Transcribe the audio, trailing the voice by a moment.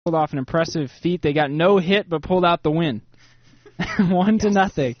pulled off an impressive feat. They got no hit but pulled out the win.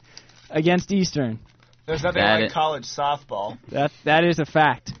 1-0 against Eastern. There's nothing like college softball. That is a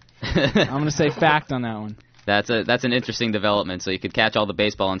fact. I'm going to say fact on that one. That's an interesting development. So you could catch all the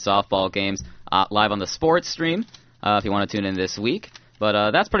baseball and softball games live on the sports stream if you want to tune in this week. But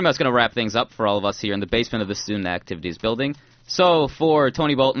that's pretty much going to wrap things up for all of us here in the basement of the Student Activities Building. So for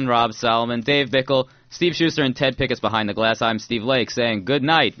Tony Bolton, Rob Solomon, Dave Bickle, Steve Schuster, and Ted Pickus behind the glass, I'm Steve Lake saying good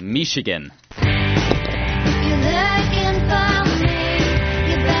night, Michigan.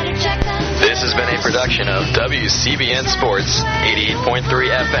 This has been a production of WCBN Sports, 88.3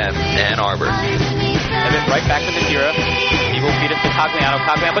 FM, Ann Arbor. And then right back to Najira. He will feed it to Cogliano.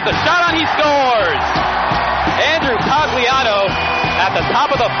 Cogliano puts a shot on, he scores! Andrew Cogliano at the top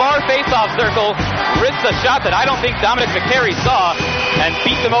of the far face-off circle risks a shot that I don't think Dominic McCary saw and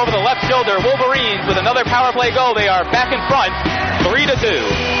beats him over the left shoulder. Wolverines with another power play goal. They are back in front,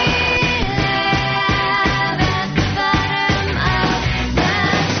 3-2.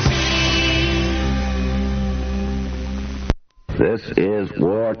 This is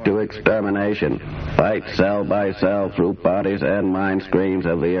war to extermination. Fight cell by cell through bodies and mind streams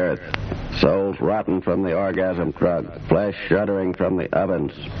of the earth. Souls rotten from the orgasm drug. Flesh shuddering from the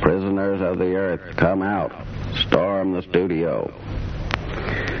ovens. Prisoners of the earth, come out. Storm the studio.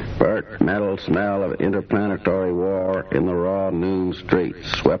 Burnt metal smell of interplanetary war in the raw noon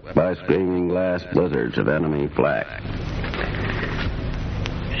streets, swept by screaming glass blizzards of enemy flak.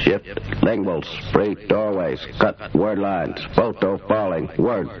 Shift linguals, free doorways, cut word lines, photo falling,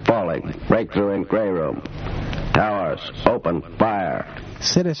 word falling, breakthrough in gray room. Towers, open fire.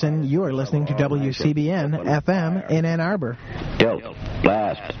 Citizen, you are listening to WCBN FM in Ann Arbor. Tilt,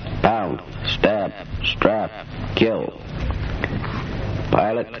 blast, pound, stab, strap, kill.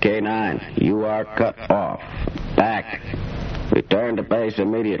 Pilot K9, you are cut off. Back. Return to base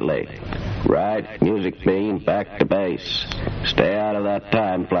immediately. Ride music beam back to base. Stay out of that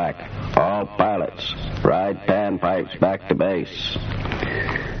time flak. All pilots, ride panpipes back to base.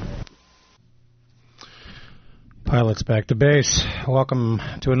 Pilots back to base. Welcome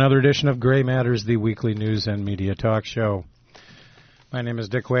to another edition of Gray Matters, the weekly news and media talk show. My name is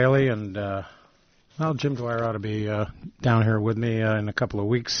Dick Whaley, and Jim Dwyer ought to be down here with me in a couple of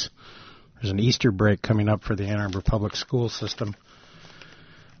weeks. There's an Easter break coming up for the Ann Arbor public school system.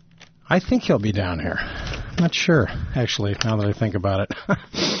 I think he'll be down here. I'm not sure, actually, now that I think about it.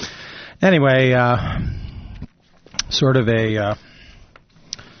 Anyway, sort of a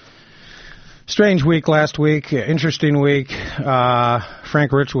strange week last week, interesting week.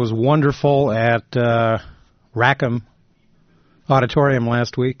 Frank Rich was wonderful at Rackham Auditorium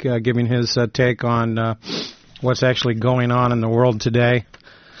last week, giving his take on what's actually going on in the world today.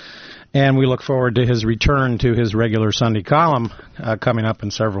 And we look forward to his return to his regular Sunday column coming up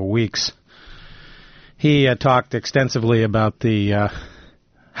in several weeks. He talked extensively about the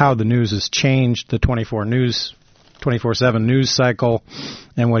how the news has changed, the 24/7 news cycle,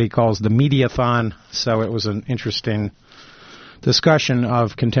 and what he calls the Mediathon. So it was an interesting discussion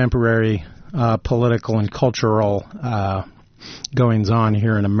of contemporary political and cultural goings-on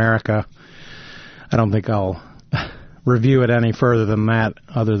here in America. I don't think I'll review it any further than that,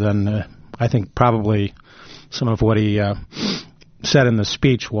 other than I think probably some of what he said in the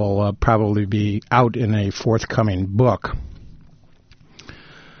speech will probably be out in a forthcoming book.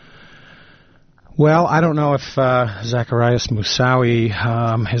 Well, I don't know if Zacharias Moussaoui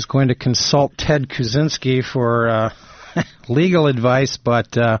is going to consult Ted Kuczynski for legal advice,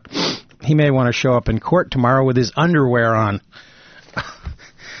 but he may want to show up in court tomorrow with his underwear on.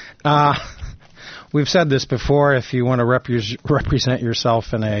 We've said this before. If you want to represent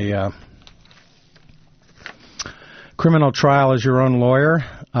yourself in a criminal trial as your own lawyer,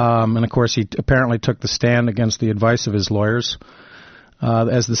 and of course he apparently took the stand against the advice of his lawyers.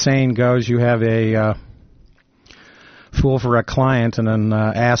 As the saying goes, you have a fool for a client and an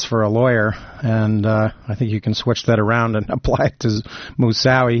ass for a lawyer, and I think you can switch that around and apply it to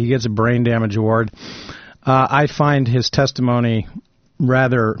Moussaoui. He gets a brain damage award. I find his testimony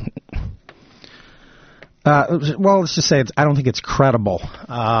rather... let's just say I don't think it's credible.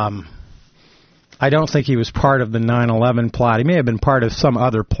 I don't think he was part of the 9/11 plot. He may have been part of some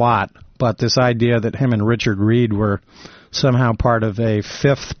other plot, but this idea that him and Richard Reed were somehow part of a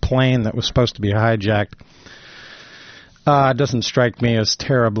fifth plane that was supposed to be hijacked doesn't strike me as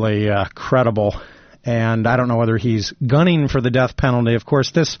terribly credible. And I don't know whether he's gunning for the death penalty. Of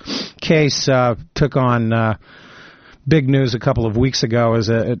course, this case took on big news a couple of weeks ago, as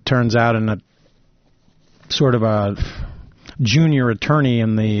it turns out, in a sort of a junior attorney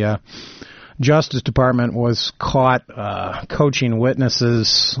in the Justice Department was caught coaching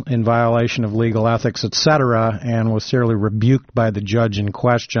witnesses in violation of legal ethics, etc., and was severely rebuked by the judge in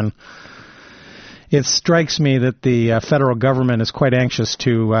question. It strikes me that the federal government is quite anxious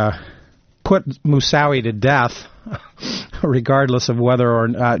to put Moussaoui to death, regardless of whether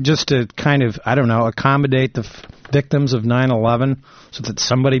or just to kind of, I don't know, accommodate the victims of 9/11 so that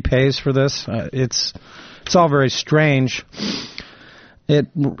somebody pays for this. It's all very strange. It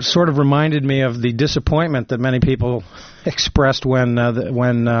sort of reminded me of the disappointment that many people expressed when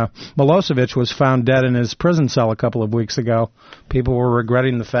Milosevic was found dead in his prison cell a couple of weeks ago. People were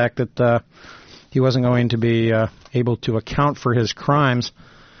regretting the fact that he wasn't going to be able to account for his crimes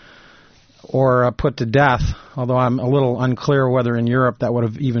or put to death, although I'm a little unclear whether in Europe that would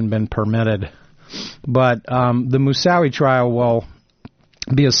have even been permitted. But the Moussaoui trial will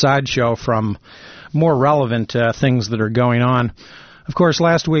be a sideshow from more relevant things that are going on. Of course,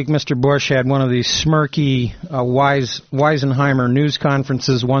 last week Mr. Bush had one of these smirky Weisenheimer news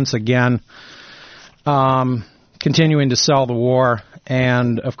conferences once again, continuing to sell the war.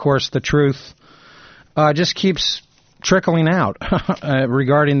 And, of course, the truth just keeps trickling out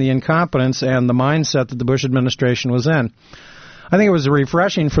regarding the incompetence and the mindset that the Bush administration was in. I think it was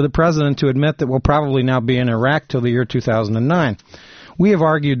refreshing for the president to admit that we'll probably now be in Iraq till the year 2009. We have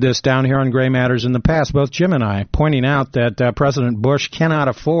argued this down here on Gray Matters in the past, both Jim and I, pointing out that President Bush cannot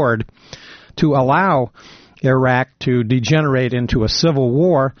afford to allow Iraq to degenerate into a civil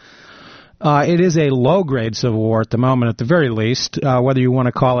war. It is a low-grade civil war at the moment, at the very least. Whether you want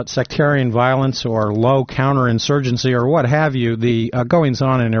to call it sectarian violence or low counterinsurgency or what have you, the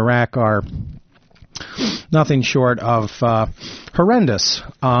goings-on in Iraq are nothing short of horrendous.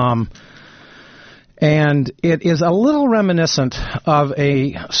 And it is a little reminiscent of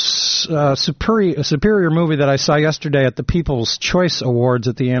a superior movie that I saw yesterday at the People's Choice Awards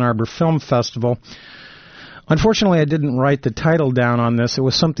at the Ann Arbor Film Festival. Unfortunately, I didn't write the title down on this. It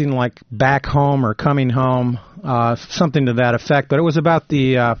was something like Back Home or Coming Home, something to that effect. But it was about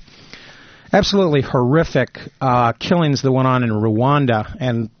the absolutely horrific killings that went on in Rwanda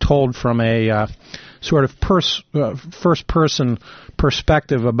and told from a sort of first-person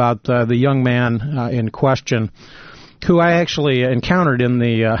perspective about the young man in question, who I actually encountered in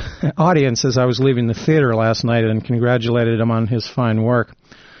the audience as I was leaving the theater last night and congratulated him on his fine work.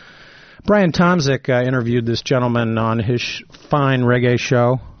 Brian Tomzik interviewed this gentleman on his fine reggae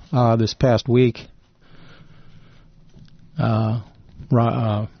show this past week. The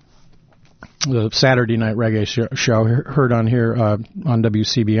Saturday night reggae show heard on here on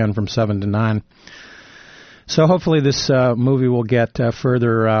WCBN from 7 to 9. So hopefully this movie will get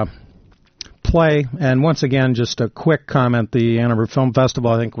further play. And once again, just a quick comment, the Ann Arbor Film Festival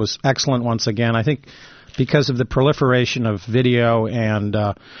I think was excellent once again. I think because of the proliferation of video and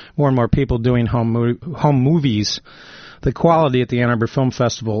more and more people doing home movies, the quality at the Ann Arbor Film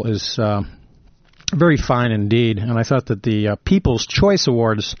Festival is very fine indeed. And I thought that the People's Choice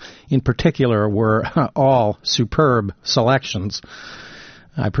Awards in particular were all superb selections.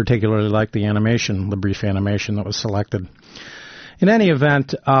 I particularly liked the brief animation that was selected. In any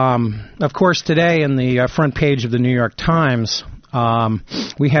event, of course, today in the front page of the New York Times,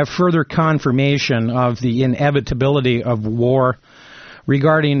 we have further confirmation of the inevitability of war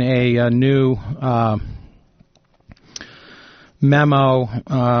regarding a new memo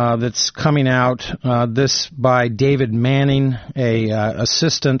that's coming out, this by David Manning, a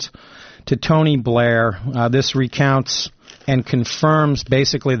assistant to Tony Blair. This recounts and confirms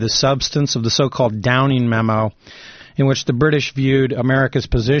basically the substance of the so-called Downing memo, in which the British viewed America's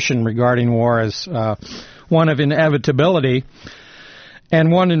position regarding war as one of inevitability,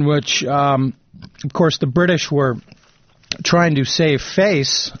 and one in which, of course, the British were trying to save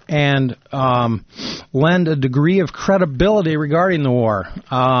face and lend a degree of credibility regarding the war.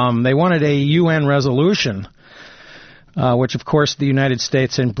 They wanted a UN resolution, which, of course, the United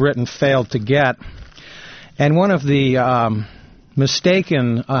States and Britain failed to get. And one of the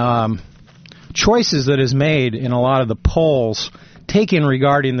mistaken choices that is made in a lot of the polls taken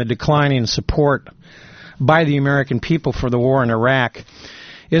regarding the declining support by the American people for the war in Iraq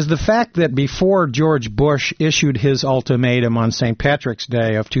is the fact that before George Bush issued his ultimatum on St. Patrick's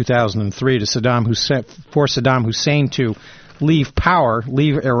Day of 2003 to Saddam Hussein to leave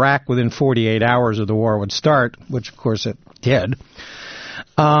Iraq within 48 hours or the war would start, which of course it did,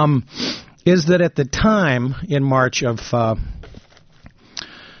 is that at the time, in March of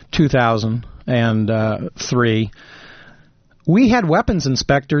 2003, we had weapons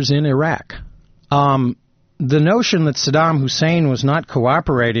inspectors in Iraq. The notion that Saddam Hussein was not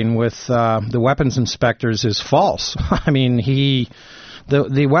cooperating with the weapons inspectors is false. I mean, he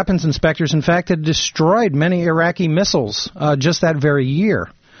The weapons inspectors, in fact, had destroyed many Iraqi missiles just that very year.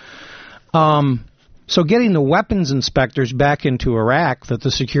 So getting the weapons inspectors back into Iraq that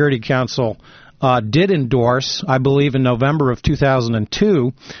the Security Council did endorse, I believe in November of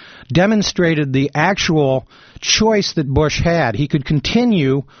 2002, demonstrated the actual choice that Bush had. He could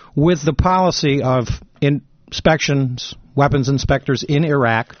continue with the policy of inspections, weapons inspectors in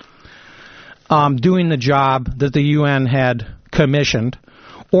Iraq, doing the job that the UN had commissioned,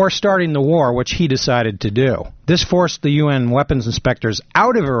 or starting the war, which he decided to do. This forced the UN weapons inspectors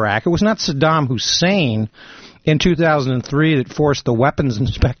out of Iraq. It was not Saddam Hussein in 2003 that forced the weapons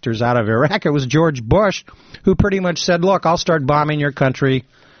inspectors out of Iraq. It was George Bush who pretty much said, look, I'll start bombing your country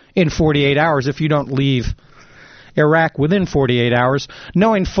in 48 hours if you don't leave Iraq within 48 hours,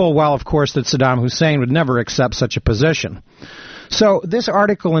 knowing full well, of course, that Saddam Hussein would never accept such a position. So this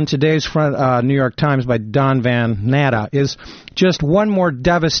article in today's New York Times by Don Van Natta is just one more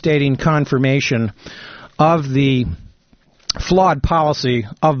devastating confirmation of the flawed policy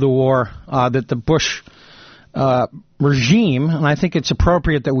of the war that the Bush regime, and I think it's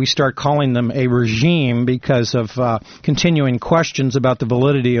appropriate that we start calling them a regime because of continuing questions about the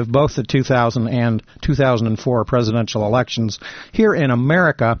validity of both the 2000 and 2004 presidential elections here in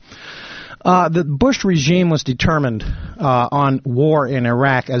America. The Bush regime was determined on war in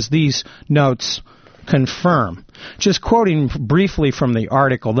Iraq, as these notes confirm. Just quoting briefly from the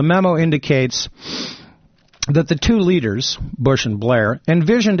article, the memo indicates that the two leaders, Bush and Blair,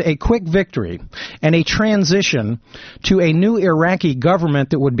 envisioned a quick victory and a transition to a new Iraqi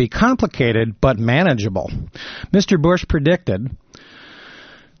government that would be complicated but manageable. Mr. Bush predicted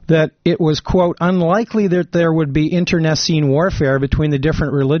that it was, quote, unlikely that there would be internecine warfare between the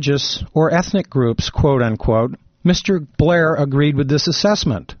different religious or ethnic groups, quote unquote. Mr. Blair agreed with this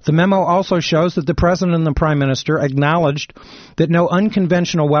assessment. The memo also shows that the President and the Prime Minister acknowledged that no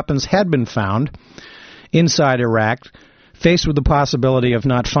unconventional weapons had been found inside Iraq. Faced with the possibility of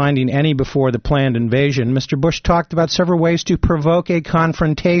not finding any before the planned invasion, Mr. Bush talked about several ways to provoke a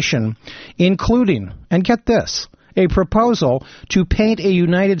confrontation, including, and get this, a proposal to paint a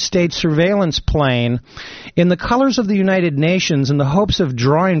United States surveillance plane in the colors of the United Nations in the hopes of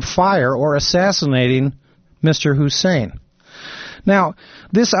drawing fire or assassinating Mr. Hussein. Now,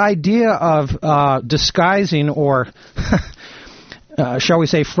 this idea of disguising or shall we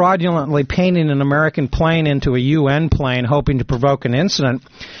say, fraudulently painting an American plane into a UN plane hoping to provoke an incident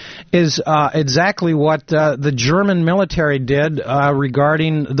is exactly what the German military did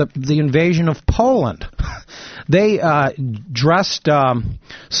regarding the invasion of Poland. They dressed some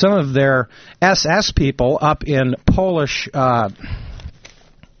of their SS people up in Polish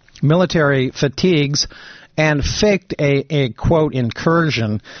military fatigues and faked a quote,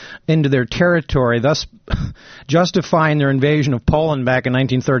 incursion into their territory, thus justifying their invasion of Poland back in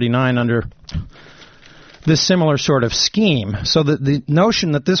 1939 under this similar sort of scheme. So that the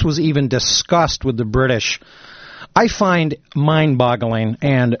notion that this was even discussed with the British, I find mind-boggling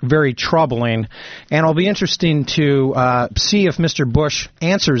and very troubling, and it'll be interesting to see if Mr. Bush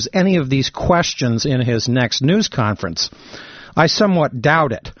answers any of these questions in his next news conference. I somewhat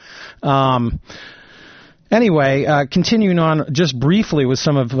doubt it. Anyway, continuing on just briefly with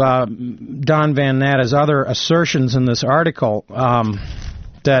some of Don Van Natta's other assertions in this article,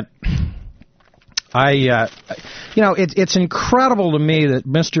 that it's incredible to me that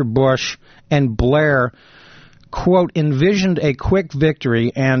Mr. Bush and Blair, quote, envisioned a quick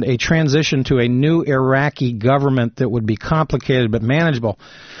victory and a transition to a new Iraqi government that would be complicated but manageable.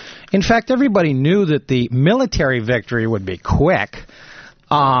 In fact, everybody knew that the military victory would be quick.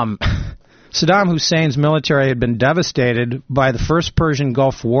 Saddam Hussein's military had been devastated by the first Persian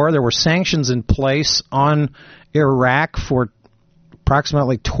Gulf War. There were sanctions in place on Iraq for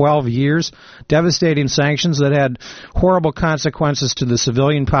approximately 12 years, devastating sanctions that had horrible consequences to the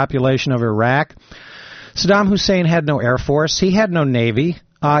civilian population of Iraq. Saddam Hussein had no air force. He had no navy.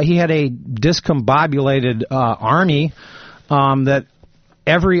 He had a discombobulated army that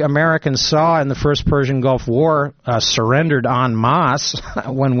every American saw in the first Persian Gulf War surrendered en masse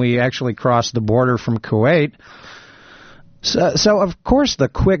when we actually crossed the border from Kuwait. So of course, the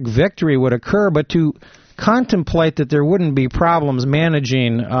quick victory would occur, but to contemplate that there wouldn't be problems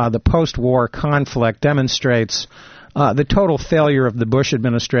managing the post-war conflict demonstrates the total failure of the Bush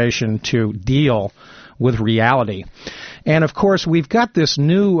administration to deal with reality. And of course, we've got this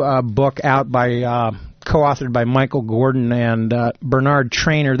new book out by co-authored by Michael Gordon and Bernard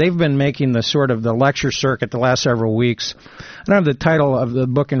Trainer. They've been making the sort of the lecture circuit the last several weeks. I don't have the title of the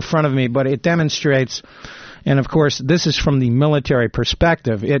book in front of me, but it demonstrates And, of course, this is from the military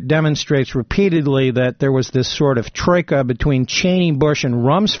perspective. It demonstrates repeatedly that there was this sort of troika between Cheney, Bush, and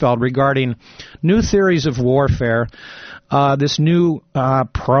Rumsfeld regarding new theories of warfare. This new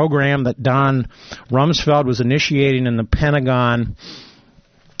program that Don Rumsfeld was initiating in the Pentagon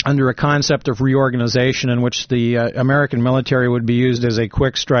under a concept of reorganization in which the American military would be used as a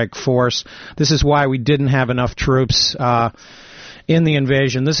quick strike force. This is why we didn't have enough troops in the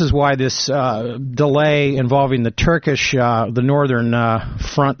invasion. This is why this delay involving the Turkish, the northern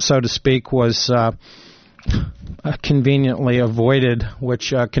front, so to speak, was conveniently avoided,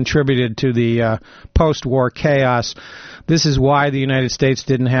 which contributed to the post-war chaos. This is why the United States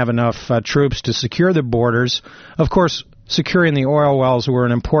didn't have enough troops to secure the borders. Of course, securing the oil wells were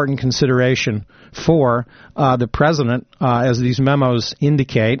an important consideration for the president, as these memos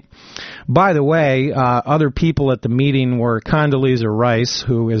indicate. By the way, other people at the meeting were Condoleezza Rice,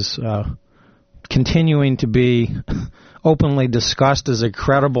 who is continuing to be openly discussed as a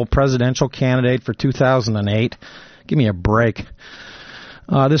credible presidential candidate for 2008. Give me a break.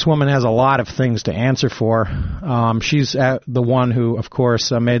 This woman has a lot of things to answer for. She's the one who, of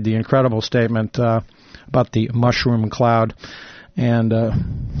course, made the incredible statement about the mushroom cloud and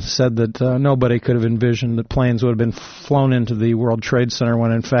said that nobody could have envisioned that planes would have been flown into the World Trade Center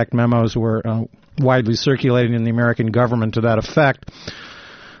when, in fact, memos were widely circulating in the American government to that effect.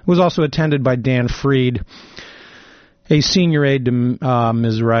 It was also attended by Dan Freed, a senior aide to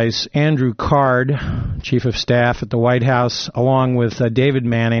Ms. Rice, Andrew Card, Chief of Staff at the White House, along with David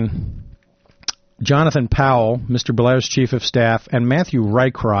Manning, Jonathan Powell, Mr. Blair's Chief of Staff, and Matthew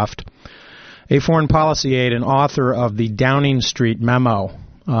Rycroft, a foreign policy aide and author of the Downing Street Memo.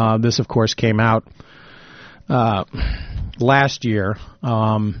 This, of course, came out last year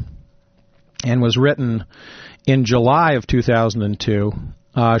and was written in July of 2002.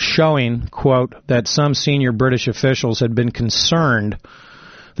 Showing, quote, that some senior British officials had been concerned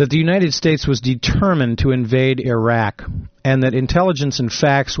that the United States was determined to invade Iraq and that intelligence and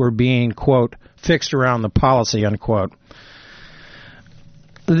facts were being, quote, fixed around the policy, unquote.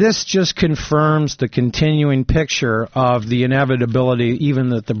 This just confirms the continuing picture of the inevitability even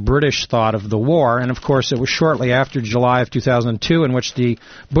that the British thought of the war. And, of course, it was shortly after July of 2002 in which the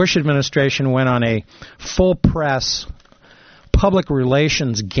Bush administration went on a full-press public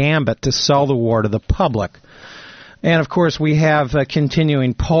relations gambit to sell the war to the public. And, of course, we have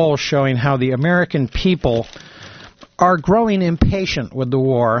continuing polls showing how the American people are growing impatient with the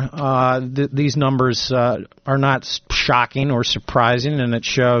war. These numbers are not shocking or surprising, and it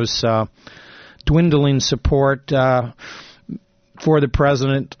shows dwindling support for the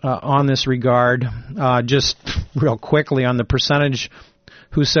president on this regard. Just real quickly on the percentage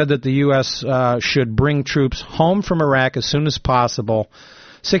who said that the U.S. should bring troops home from Iraq as soon as possible.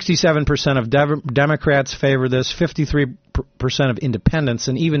 67% of Democrats favor this, 53% of independents,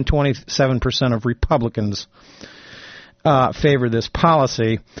 and even 27% of Republicans favor this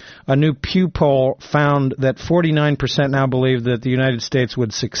policy. A new Pew poll found that 49% now believe that the United States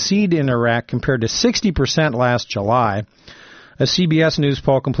would succeed in Iraq compared to 60% last July. A CBS News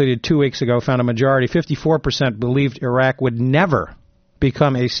poll completed 2 weeks ago found a majority, 54%, believed Iraq would never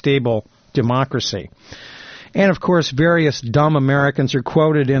become a stable democracy. And, of course, various dumb Americans are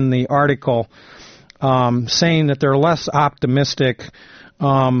quoted in the article saying that they're less optimistic.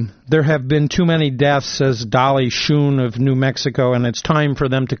 There have been too many deaths, says Dolly Shoon of New Mexico, and it's time for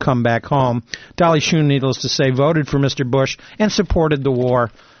them to come back home. Dolly Shoon, needless to say, voted for Mr. Bush and supported the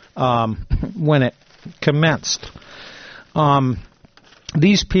war when it commenced.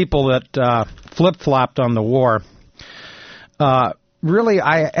 These people that flip-flopped on the war, really,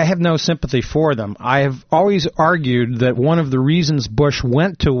 I have no sympathy for them. I have always argued that one of the reasons Bush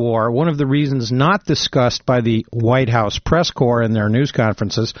went to war, one of the reasons not discussed by the White House press corps in their news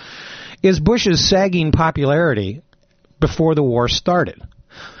conferences, is Bush's sagging popularity before the war started.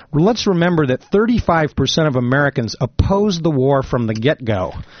 Let's remember that 35% of Americans opposed the war from the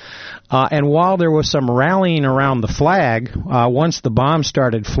get-go. And while there was some rallying around the flag once the bombs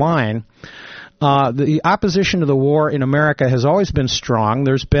started flying, the opposition to the war in America has always been strong.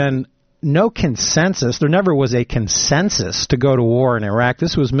 There's been no consensus. There never was a consensus to go to war in Iraq.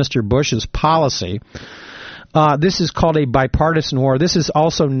 This was Mr. Bush's policy. This is called a bipartisan war. This is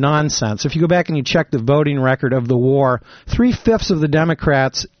also nonsense. If you go back and you check the voting record of the war, 3/5 of the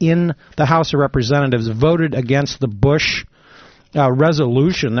Democrats in the House of Representatives voted against the Bush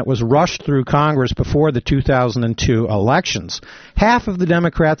resolution that was rushed through Congress before the 2002 elections. Half of the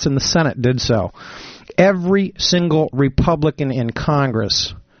Democrats in the Senate did so. Every single Republican in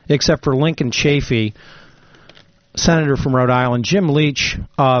Congress, except for Lincoln Chafee, senator from Rhode Island, Jim Leach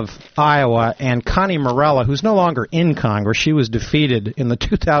of Iowa, and Connie Morella, who's no longer in Congress. She was defeated in the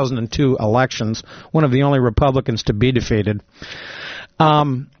 2002 elections, one of the only Republicans to be defeated.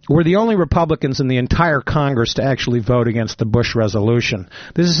 Were the only Republicans in the entire Congress to actually vote against the Bush resolution.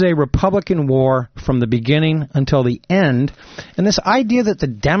 This is a Republican war from the beginning until the end, and this idea that the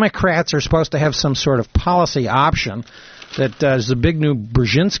Democrats are supposed to have some sort of policy option that Zbigniew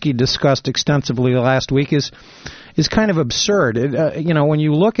Brzezinski discussed extensively last week is kind of absurd. When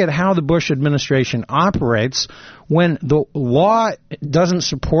you look at how the Bush administration operates, when the law doesn't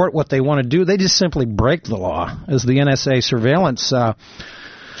support what they want to do, they just simply break the law, as the NSA surveillance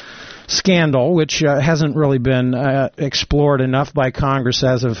scandal, which hasn't really been explored enough by Congress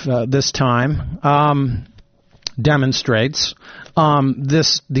as of this time, demonstrates.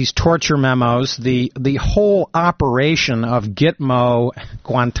 These torture memos, the whole operation of Gitmo,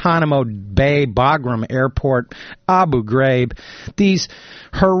 Guantanamo Bay, Bagram Airport, Abu Ghraib, these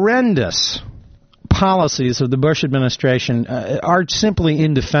horrendous policies of the Bush administration are simply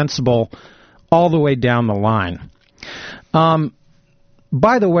indefensible all the way down the line.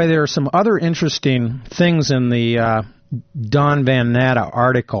 By the way, there are some other interesting things in the Don Van Natta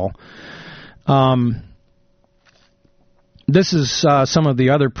article. This is some of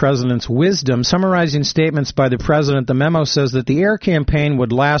the other president's wisdom. Summarizing statements by the president, the memo says that the air campaign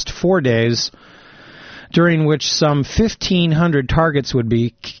would last 4 days, during which some 1,500 targets would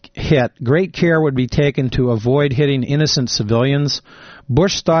be hit. Great care would be taken to avoid hitting innocent civilians.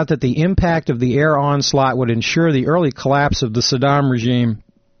 Bush thought that the impact of the air onslaught would ensure the early collapse of the Saddam regime.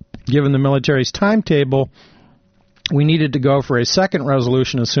 Given the military's timetable, we needed to go for a second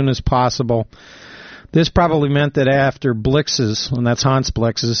resolution as soon as possible. This probably meant that after Blix's, and that's Hans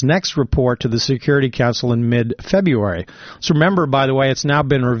Blix's, next report to the Security Council in mid-February. So remember, by the way, it's now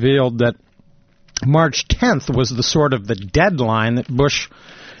been revealed that March 10th was the sort of the deadline that Bush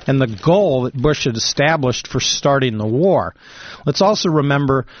and the goal that Bush had established for starting the war. Let's also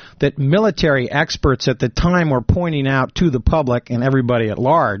remember that military experts at the time were pointing out to the public and everybody at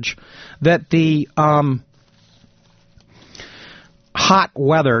large that the hot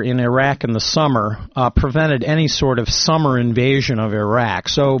weather in Iraq in the summer prevented any sort of summer invasion of Iraq.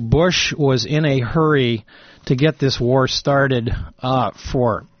 So Bush was in a hurry to get this war started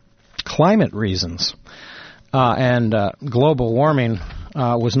for climate reasons. And global warming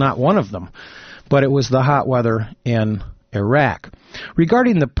was not one of them, but it was the hot weather in Iraq.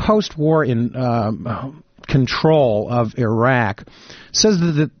 Regarding the post-war control of Iraq, says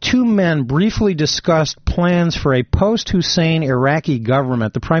that the two men briefly discussed plans for a post-Hussein Iraqi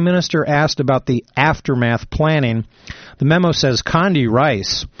government. The Prime Minister asked about the aftermath planning. The memo says Condi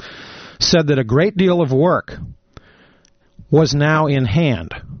Rice said that a great deal of work was now in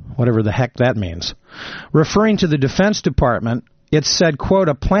hand, whatever the heck that means. Referring to the Defense Department, it said, quote,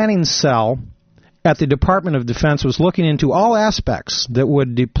 a planning cell at the Department of Defense was looking into all aspects and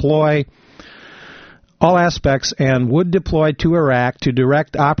would deploy to Iraq to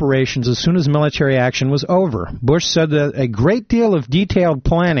direct operations as soon as military action was over. Bush said that a great deal of detailed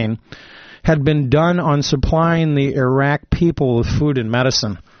planning had been done on supplying the Iraq people with food and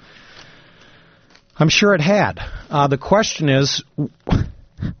medicine. I'm sure it had. The question is,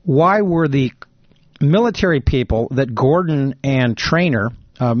 why were the military people that Gordon and Traynor,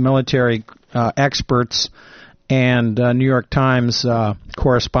 military experts and New York Times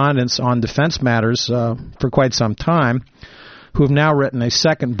correspondents on defense matters for quite some time, who have now written a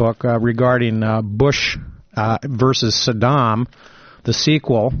second book regarding Bush versus Saddam, the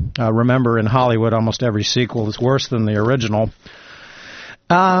sequel. Remember, in Hollywood, almost every sequel is worse than the original.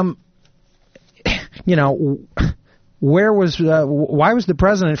 Why was the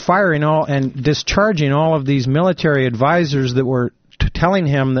president firing all and discharging all of these military advisors that were telling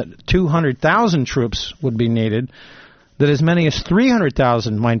him that 200,000 troops would be needed, that as many as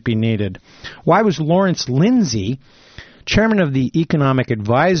 300,000 might be needed? Why was Lawrence Lindsay, chairman of the Economic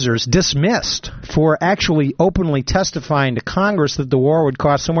Advisors, dismissed for actually openly testifying to Congress that the war would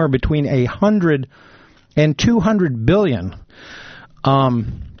cost somewhere between $100 and $200 billion?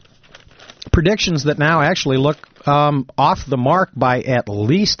 Predictions that now actually look off the mark by at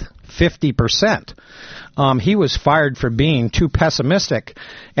least 50%. He was fired for being too pessimistic.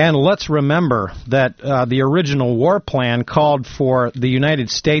 And let's remember that the original war plan called for the United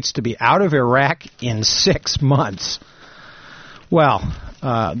States to be out of Iraq in 6 months. Well,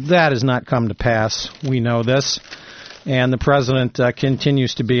 that has not come to pass. We know this. And the president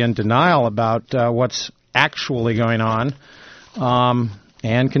continues to be in denial about what's actually going on.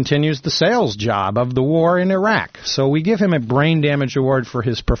 And continues the sales job of the war in Iraq. So we give him a brain damage award for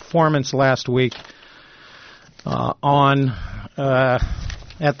his performance last week. at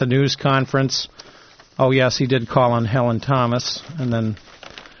the news conference. Oh, yes, he did call on Helen Thomas and then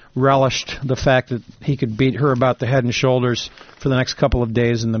relished the fact that he could beat her about the head and shoulders for the next couple of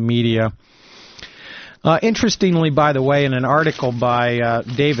days in the media. Interestingly, by the way, in an article by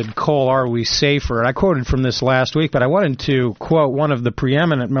David Cole, Are We Safer? And I quoted from this last week, but I wanted to quote one of the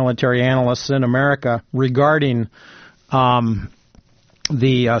preeminent military analysts in America regarding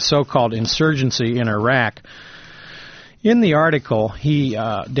the so-called insurgency in Iraq. In the article,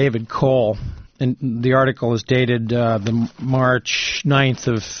 David Cole, and the article is dated the March 9th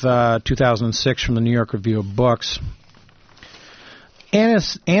of 2006 from the New York Review of Books.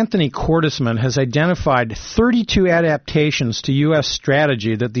 Anthony Cordesman has identified 32 adaptations to U.S.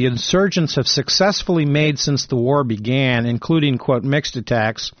 strategy that the insurgents have successfully made since the war began, including, quote, mixed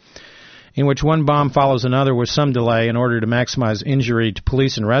attacks, in which one bomb follows another with some delay in order to maximize injury to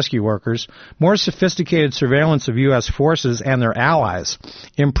police and rescue workers, more sophisticated surveillance of U.S. forces and their allies,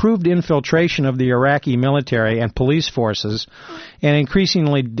 improved infiltration of the Iraqi military and police forces, and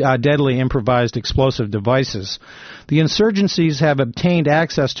increasingly deadly improvised explosive devices. The insurgencies have obtained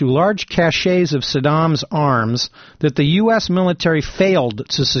access to large caches of Saddam's arms that the U.S. military failed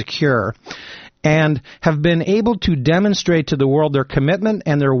to secure, and have been able to demonstrate to the world their commitment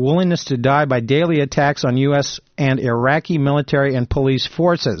and their willingness to die by daily attacks on U.S. and Iraqi military and police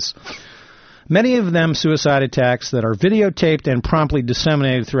forces. Many of them suicide attacks that are videotaped and promptly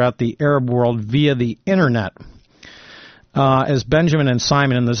disseminated throughout the Arab world via the Internet. As Benjamin and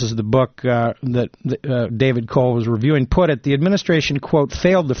Simon, and this is the book that David Cole was reviewing, put it, the administration, quote,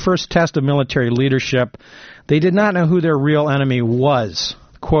 failed the first test of military leadership. They did not know who their real enemy was,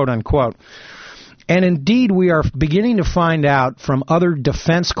 quote, unquote. And indeed, we are beginning to find out from other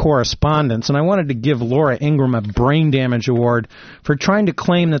defense correspondents, and I wanted to give Laura Ingraham a brain damage award for trying to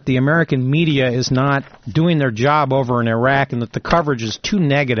claim that the American media is not doing their job over in Iraq and that the coverage is too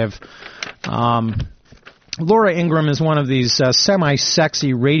negative. Laura Ingraham is one of these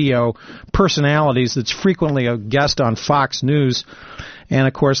semi-sexy radio personalities that's frequently a guest on Fox News. And,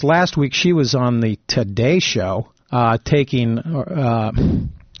 of course, last week she was on the Today Show taking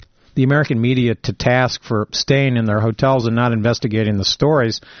the American media to task for staying in their hotels and not investigating the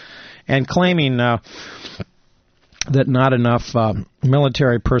stories, and claiming that not enough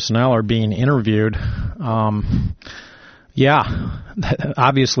military personnel are being interviewed.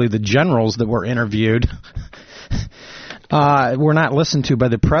 Obviously the generals that were interviewed were not listened to by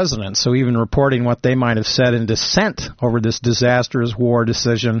the president, so even reporting what they might have said in dissent over this disastrous war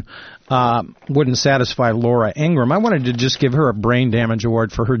decision wouldn't satisfy Laura Ingraham. I wanted to just give her a brain damage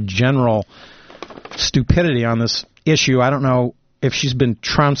award for her general stupidity on this issue. I don't know if she's been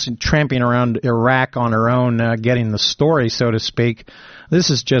tramping around Iraq on her own, getting the story, so to speak. This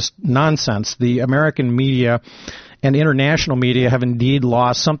is just nonsense. The American media and international media have indeed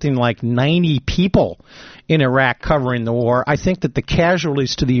lost something like 90 people in Iraq covering the war. I think that the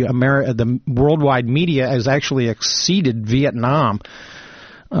casualties to the worldwide media has actually exceeded Vietnam.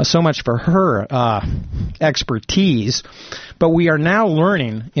 So much for her expertise. But we are now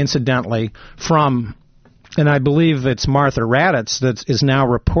learning, incidentally, from, and I believe it's Martha Raddatz that is now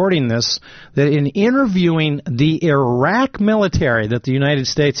reporting this, that in interviewing the Iraq military that the United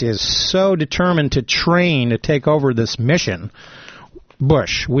States is so determined to train to take over this mission,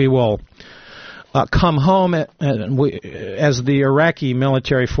 Bush, we will come home as the Iraqi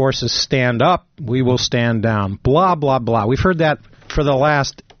military forces stand up, we will stand down, blah, blah, blah. We've heard that for the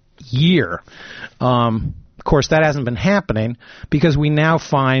last year. Of course, that hasn't been happening because we now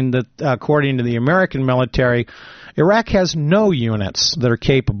find that, according to the American military, Iraq has no units that are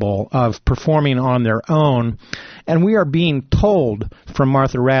capable of performing on their own. And we are being told from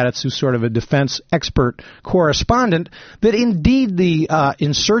Martha Raddatz, who's sort of a defense expert correspondent, that indeed the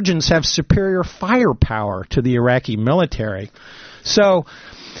insurgents have superior firepower to the Iraqi military. So,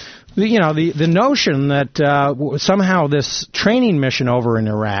 the notion that somehow this training mission over in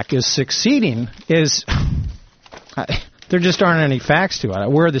Iraq is succeeding is... there just aren't any facts to it.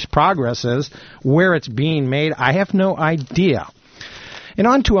 Where this progress is, where it's being made, I have no idea. And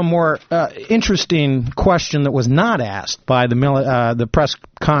on to a more interesting question that was not asked by the press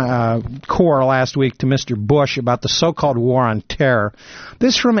corps last week to Mr. Bush about the so-called war on terror.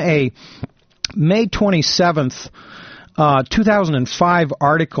 This from a May 27th 2005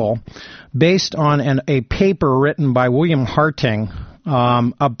 article based on a paper written by William Harting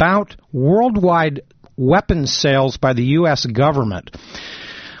about worldwide weapons sales by the U.S. government.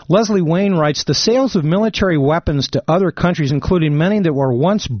 Leslie Wayne writes, the sales of military weapons to other countries, including many that were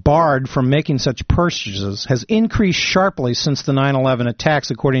once barred from making such purchases, has increased sharply since the 9/11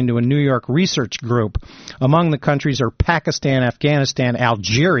 attacks, according to a New York research group. Among the countries are Pakistan, Afghanistan,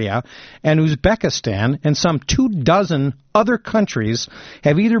 Algeria, and Uzbekistan, and some 24 other countries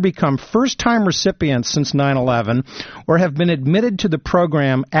have either become first-time recipients since 9/11 or have been admitted to the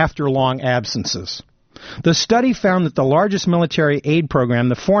program after long absences. The study found that the largest military aid program,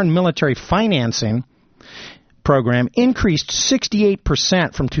 the Foreign Military Financing Program, increased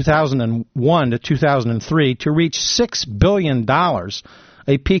 68% from 2001 to 2003 to reach $6 billion,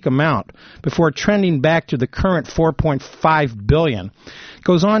 a peak amount, before trending back to the current $4.5 billion. It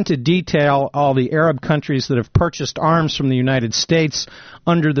goes on to detail all the Arab countries that have purchased arms from the United States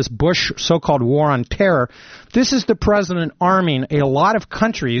under this Bush so-called war on terror. This is the president arming a lot of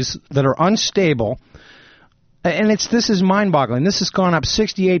countries that are unstable. And this is mind-boggling. This has gone up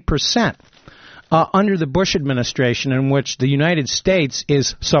 68% under the Bush administration, in which the United States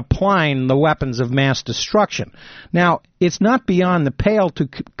is supplying the weapons of mass destruction. Now, it's not beyond the pale to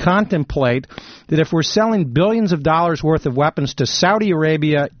contemplate that if we're selling billions of dollars worth of weapons to Saudi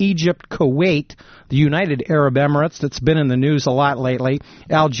Arabia, Egypt, Kuwait, the United Arab Emirates, that's been in the news a lot lately,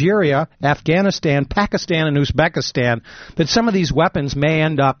 Algeria, Afghanistan, Pakistan, and Uzbekistan, that some of these weapons may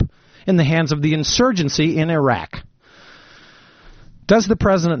end up in the hands of the insurgency in Iraq. Does the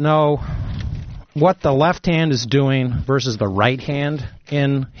president know what the left hand is doing versus the right hand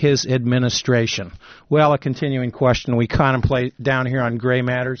in his administration? Well, a continuing question we contemplate down here on Gray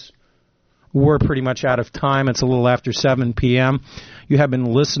Matters. We're pretty much out of time. It's a little after 7 p.m. You have been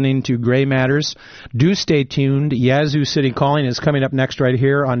listening to Gray Matters. Do stay tuned. Yazoo City Calling is coming up next right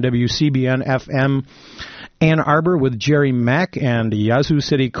here on WCBN FM Ann Arbor with Jerry Mack and Yazoo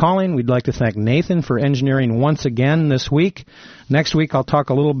City Calling. We'd like to thank Nathan for engineering once again this week. Next week, I'll talk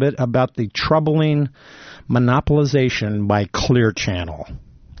a little bit about the troubling monopolization by Clear Channel.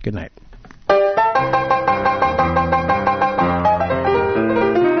 Good night.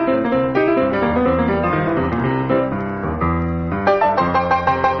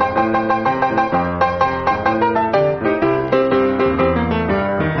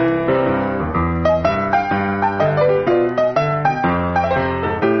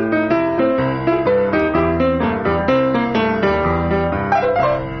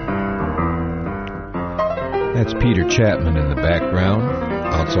 That's Peter Chapman in the background,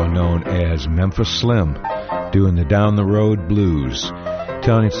 also known as Memphis Slim, doing the Down the Road Blues.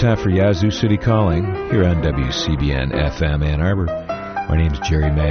 Telling it's time for Yazoo City Calling here on WCBN FM Ann Arbor. My name is Jerry Mack.